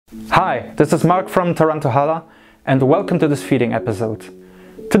Hi, this is Mark from Tarantulas and welcome to this feeding episode.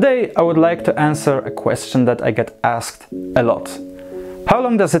 Today I would like to answer a question that I get asked a lot. How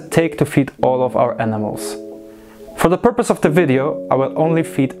long does it take to feed all of our animals? For the purpose of the video, I will only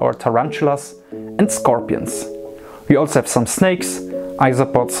feed our tarantulas and scorpions. We also have some snakes,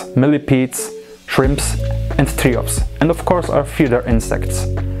 isopods, millipedes, shrimps and triops, and of course our feeder insects,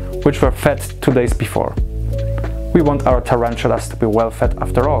 which were fed 2 days before. We want our tarantulas to be well fed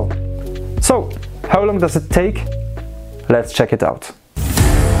after all. So, how long does it take? Let's check it out.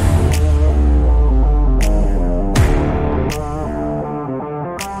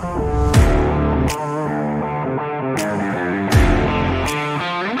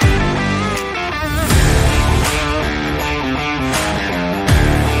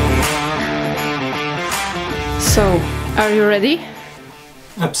 So, are you ready?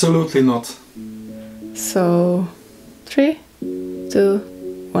 Absolutely not. So, 3, 2,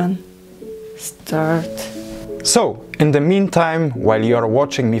 1, start. So, in the meantime, while you are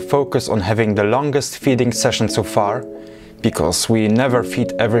watching me focus on having the longest feeding session so far, because we never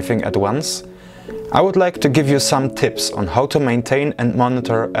feed everything at once, I would like to give you some tips on how to maintain and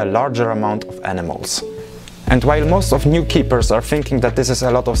monitor a larger amount of animals. And while most of new keepers are thinking that this is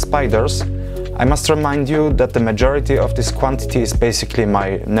a lot of spiders, I must remind you that the majority of this quantity is basically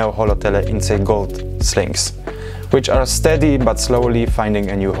my Neoholotele Ince Gold slings, which are steady but slowly finding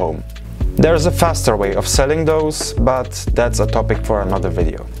a new home. There is a faster way of selling those, but that's a topic for another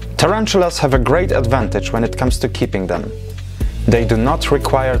video. Tarantulas have a great advantage when it comes to keeping them. They do not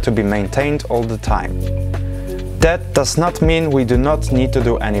require to be maintained all the time. That does not mean we do not need to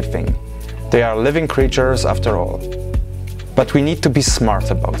do anything. They are living creatures after all. But we need to be smart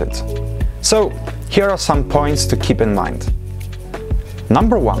about it. So, here are some points to keep in mind.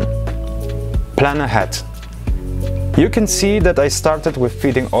 Number 1. Plan ahead. You can see that I started with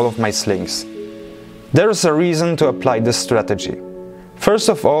feeding all of my slings. There is a reason to apply this strategy. First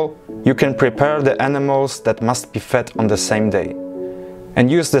of all, you can prepare the animals that must be fed on the same day, and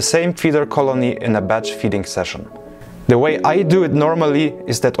use the same feeder colony in a batch feeding session. The way I do it normally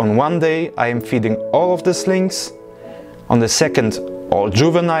is that on one day I am feeding all of the slings, on the second all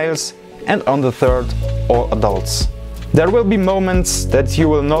juveniles, and on the third all adults. There will be moments that you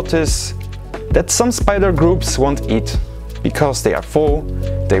will notice that some spider groups won't eat because they are full,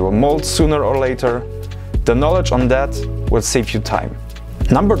 they will molt sooner or later. The knowledge on that will save you time.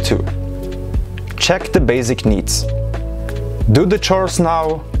 Number 2. Check the basic needs. Do the chores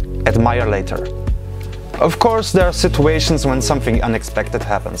now, admire later. Of course, there are situations when something unexpected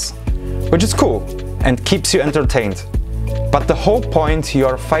happens, which is cool and keeps you entertained. But the whole point you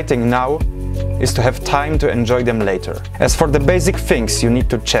are fighting now is to have time to enjoy them later. As for the basic things you need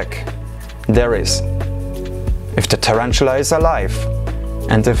to check, there is: if the tarantula is alive,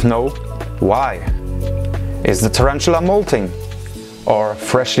 and if no, why? Is the tarantula molting or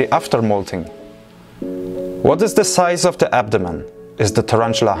freshly after molting? What is the size of the abdomen? Is the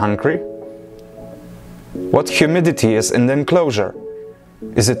tarantula hungry? What humidity is in the enclosure?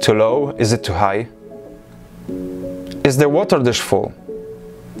 Is it too low? Is it too high? Is the water dish full?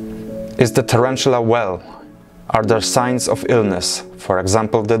 Is the tarantula well? Are there signs of illness, for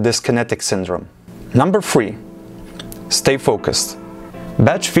example the dyskinetic syndrome? Number 3. Stay focused.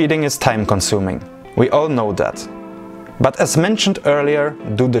 Batch feeding is time consuming. We all know that. But as mentioned earlier,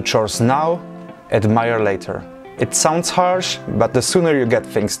 do the chores now, admire later. It sounds harsh, but the sooner you get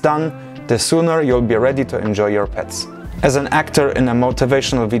things done, the sooner you'll be ready to enjoy your pets. As an actor in a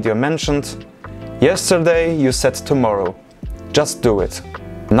motivational video mentioned, yesterday you said tomorrow. Just do it.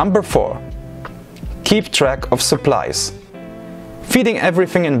 Number 4. Keep track of supplies. Feeding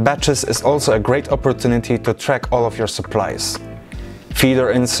everything in batches is also a great opportunity to track all of your supplies.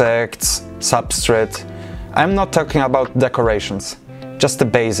 Feeder insects, substrate. I'm not talking about decorations, just the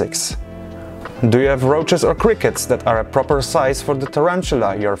basics. Do you have roaches or crickets that are a proper size for the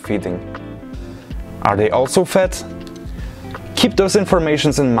tarantula you're feeding? Are they also fed? Keep those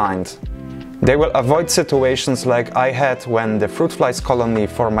informations in mind. They will avoid situations like I had when the fruit flies colony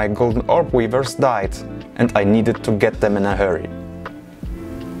for my golden orb weavers died and I needed to get them in a hurry.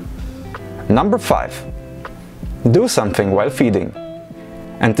 Number 5. Do something while feeding.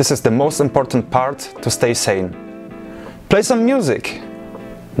 And this is the most important part to stay sane. Play some music.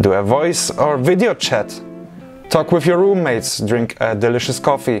 Do a voice or video chat. Talk with your roommates, drink a delicious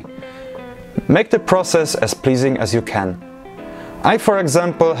coffee. Make the process as pleasing as you can. I, for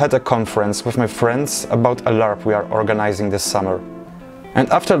example, had a conference with my friends about a LARP we are organizing this summer. And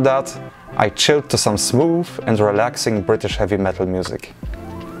after that, I chilled to some smooth and relaxing British heavy metal music.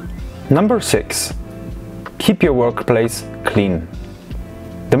 Number 6. Keep your workplace clean.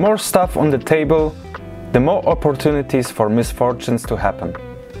 The more stuff on the table, the more opportunities for misfortunes to happen.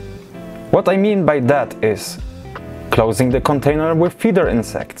 What I mean by that is closing the container with feeder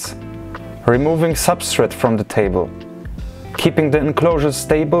insects, removing substrate from the table, keeping the enclosure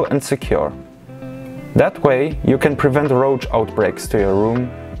stable and secure. That way you can prevent roach outbreaks to your room,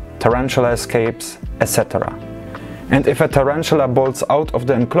 tarantula escapes, etc. And if a tarantula bolts out of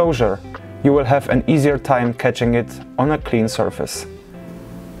the enclosure, you will have an easier time catching it on a clean surface.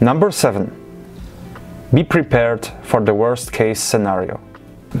 Number 7. Be prepared for the worst case scenario.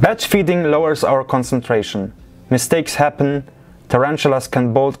 Batch feeding lowers our concentration. Mistakes happen, tarantulas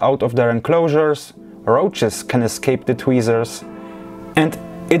can bolt out of their enclosures, roaches can escape the tweezers, and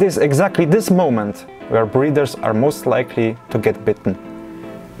it is exactly this moment where breeders are most likely to get bitten.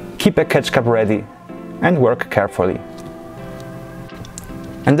 Keep a catch cup ready and work carefully.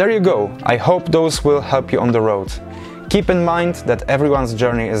 And there you go. I hope those will help you on the road. Keep in mind that everyone's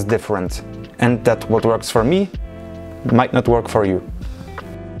journey is different and that what works for me might not work for you.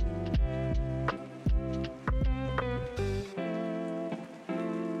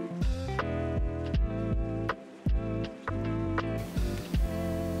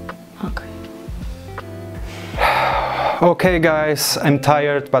 Okay guys, I'm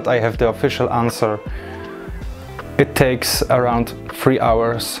tired, but I have the official answer. It takes around 3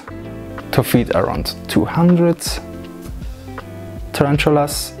 hours to feed around 200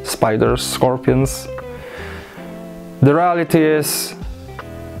 tarantulas, spiders, scorpions. The reality is,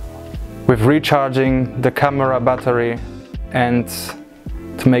 with recharging the camera battery and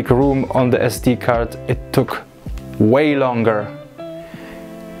to make room on the SD card, it took way longer.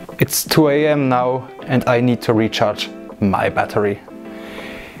 It's 2 AM now and I need to recharge my battery.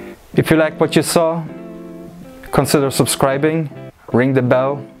 If you like what you saw, consider subscribing, ring the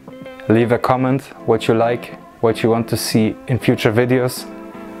bell, leave a comment what you like, what you want to see in future videos,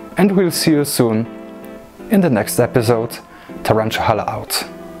 and we'll see you soon in the next episode. Tarantula out.